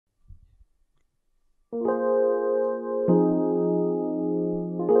I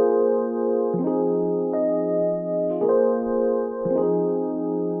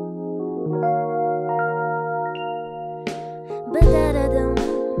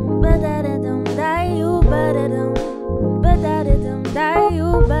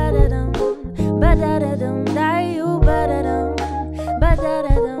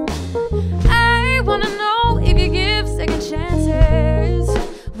wanna know if you give second chances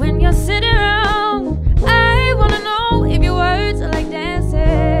when you're sitting around. I wanna know if your words are like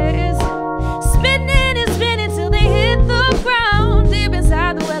dances, spinning and spinning till they hit the ground. Deep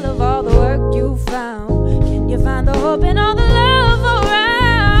inside the well of all the work you found, can you find the hope in all the love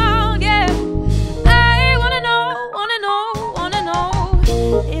around? Yeah, I wanna know, wanna know, wanna know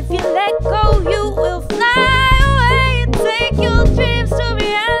if you let go, you will fly away and take your dreams to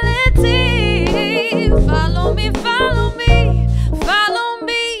reality. Follow me, follow me, follow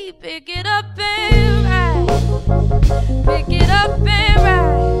me. Pick it up and ride. Pick it up and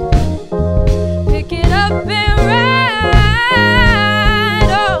ride. Pick it up and ride.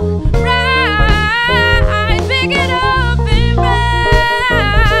 Oh, ride. Pick it up and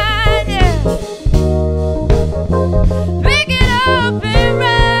ride. Yeah. Pick it up and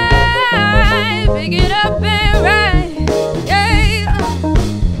ride. Pick it up and ride. Yeah.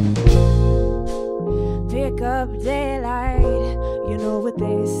 Pick up daylight. You know what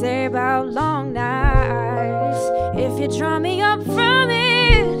they say about long nights. If you draw me up from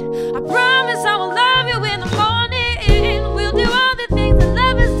it, I promise I will love you in the morning. We'll do all the things that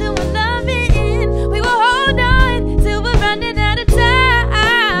lovers do when loving. We will hold on till we're running out of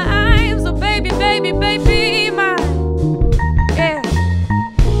time. So baby, baby, baby, mine. Yeah.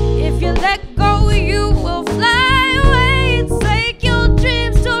 If you let go, you will fly away and take your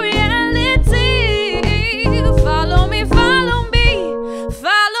dreams to reality. Follow me, follow me,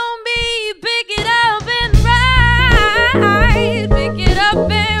 follow me. Pick it up and ride. Pick it up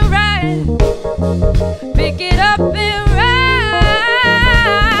and ride. Pick it up and ride.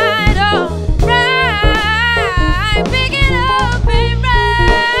 Oh, ride. Pick it up and ride.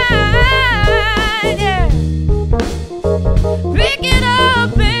 Yeah. Pick it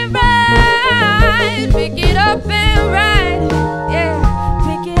up and ride. Pick it up and ride. Yeah.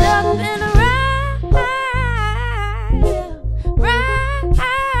 Pick it up and ride.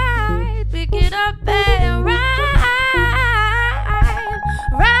 Ride. Pick it up and ride.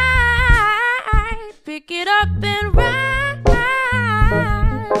 Ride. Pick it up and ride.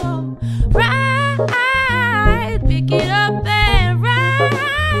 Oh, ride. Pick it up and ride.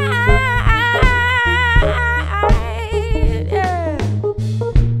 Yeah.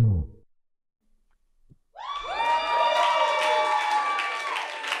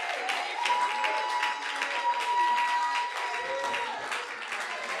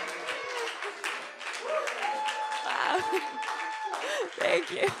 Wow. Thank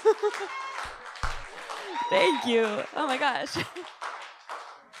you. Thank you. Oh my gosh.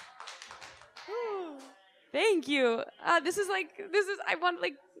 Thank you. This is, I want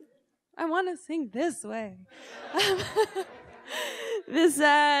to sing this way. This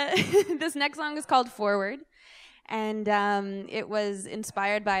next song is called Foreword. And it was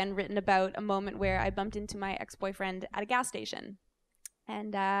inspired by and written about a moment where I bumped into my ex-boyfriend at a gas station.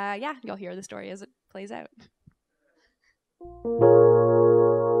 And yeah, you'll hear the story as it plays out.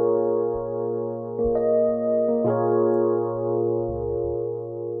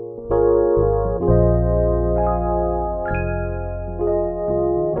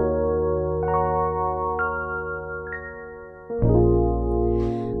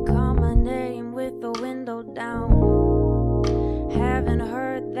 Call my name with the window down. Haven't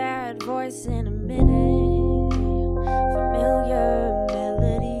heard that voice in a minute. Familiar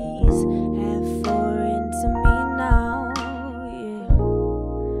melodies have foreign to me now.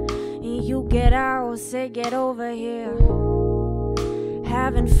 Yeah. You get out, say get over here.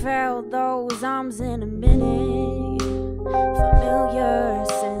 Haven't felt those arms in a minute. Familiar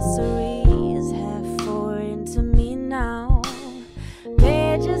sensories have foreign to me now.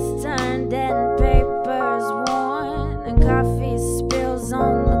 Pages turned and papers worn, and coffee spills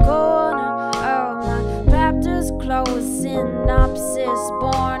on the corner of my chapters closed, synopsis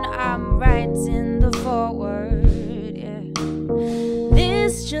born. I'm writing the foreword. Yeah.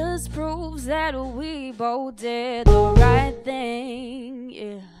 This just proves that we both did the right thing.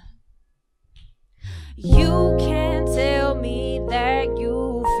 Yeah. You can't tell me that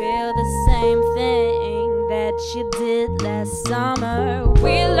you feel the same thing that you did last summer.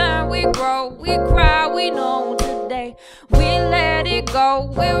 We learn, we grow, we cry, we know today. We let it go,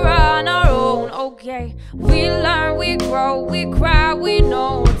 we're on our own, okay. We learn, we grow, we cry, we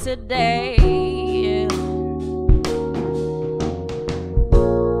know today. Yeah.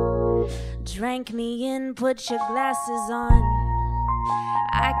 drink me in, put your glasses on.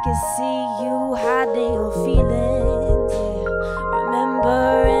 I can see you hiding your feelings, yeah.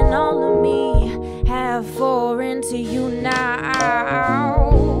 Remembering all of me, half for into you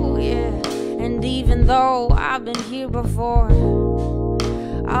now, yeah. And even though I've been here before,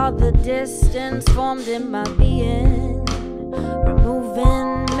 all the distance formed in my being,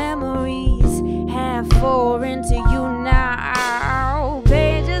 removing memories, half for into you now.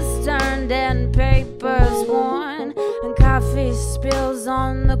 Pages turned and papers worn, and coffee spills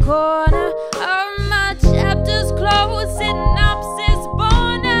on the corner of my chapters closed, synopsis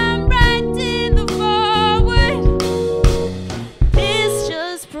born. I'm writing the foreword. This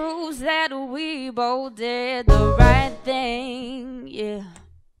just proves that we both did the right thing, yeah.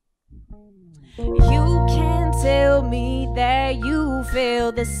 You can't tell me that you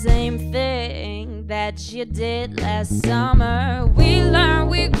feel the same thing that you did last summer. We learn,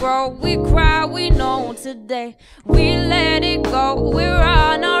 we grow, we cry, we know today. We let it go, we're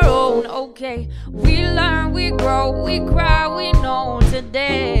on our own, okay. We learn, we grow, we cry, we know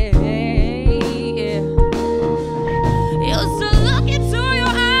today, yeah. Used to look into your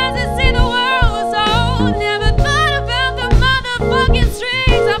eyes and see the world was old. Never thought about the motherfucking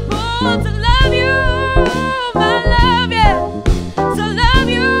strings I pulled to love you, my love, yeah. To love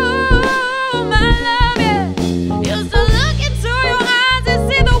you, my love, yeah. Used to look into your eyes and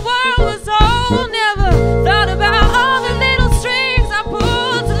see the world was old. Never thought about all the little strings I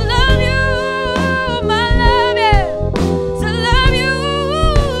pulled to love you, my love, yeah. To love you,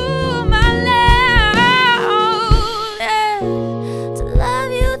 my love, yeah. To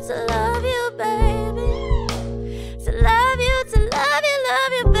love you, baby. To love you,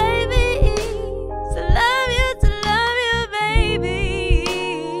 baby. To love you, baby.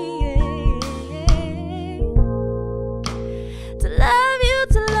 To love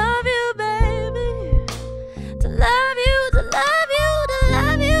you, baby. To love you, to love you, to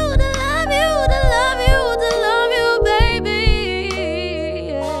love you, to love you, to love you, to love you, baby.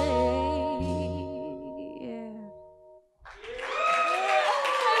 Yeah.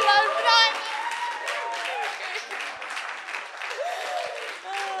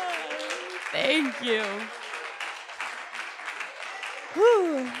 Thank you.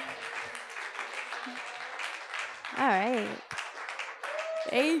 Whew. All right.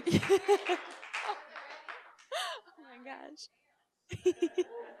 Thank you. Oh my gosh.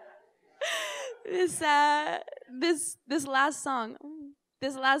 This last song.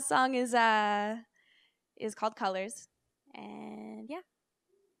 This last song is called Colors. And yeah.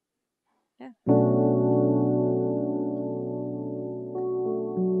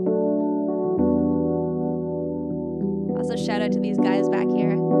 Also, shout out to these guys back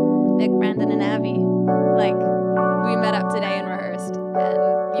here, Nick, Brandon, and Abby. Like, we met up today and rehearsed,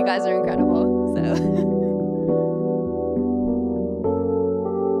 and you guys are incredible, so.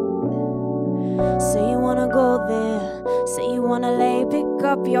 Say you wanna go there, say you wanna lay, pick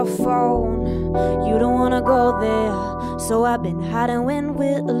up your phone. You don't wanna go there, so I've been hiding when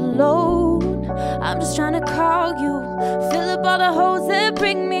we're alone. I'm just trying to call you, fill up all the holes that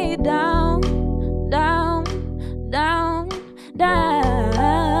bring me down, down, down,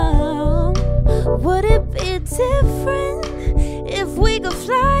 down. Would it be different if we could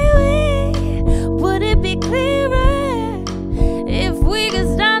fly away? Would it be clearer if we could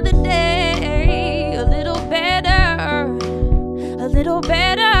start the day a little better, a little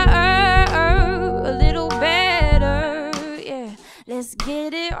better, a little better, yeah. Let's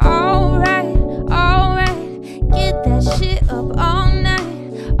get it alright, alright. Get that shit up all night,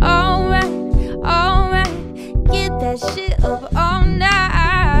 alright, alright. Get that shit up all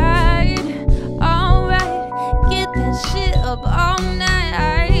night, alright. Get that shit up all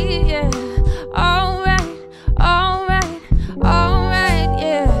night, yeah. Alright, alright, alright,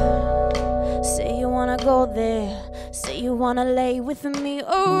 yeah. Say you wanna go there, say you wanna lay with me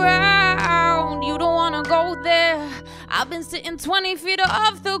around. You don't wanna go there, I've been sitting 20 feet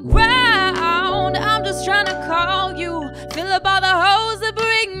off the ground. I'm just trying to call you, fill up all the holes that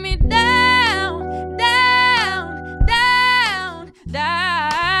bring me down, down, down,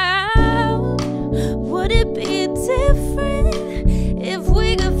 down. Would it be different if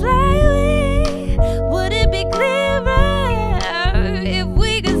we could fly away? Would it be clearer if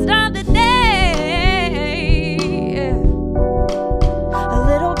we could start the day a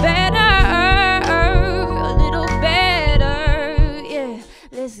little better, a little better, yeah.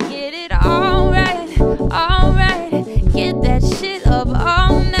 Let's get it alright, alright. Get that shit up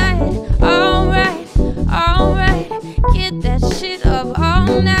all night, alright, alright. Get that shit up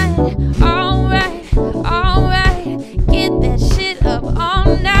all night, alright, alright. Get that shit up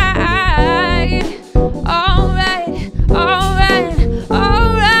all night.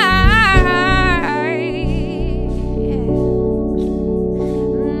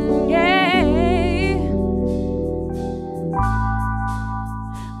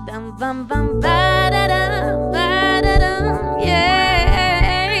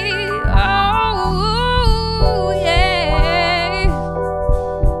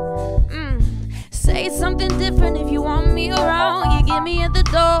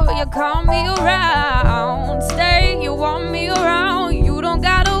 door, you call me around. Stay, you want me around. You don't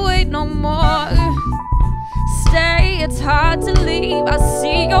gotta wait no more. Stay, it's hard to leave. I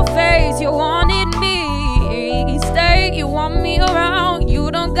see your face, you wanted me. Stay, you want me around.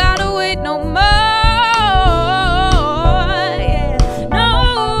 You don't gotta wait no more. Yeah.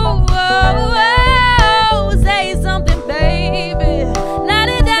 No, say something, baby. La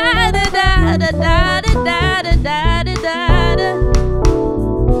da da da da da da da da da da da.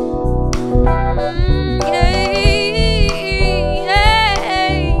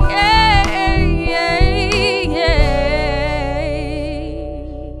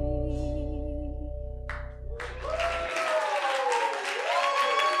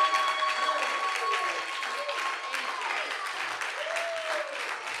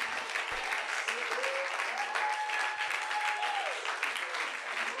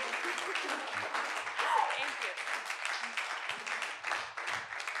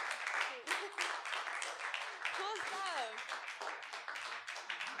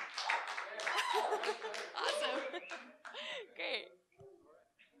 Awesome. Great.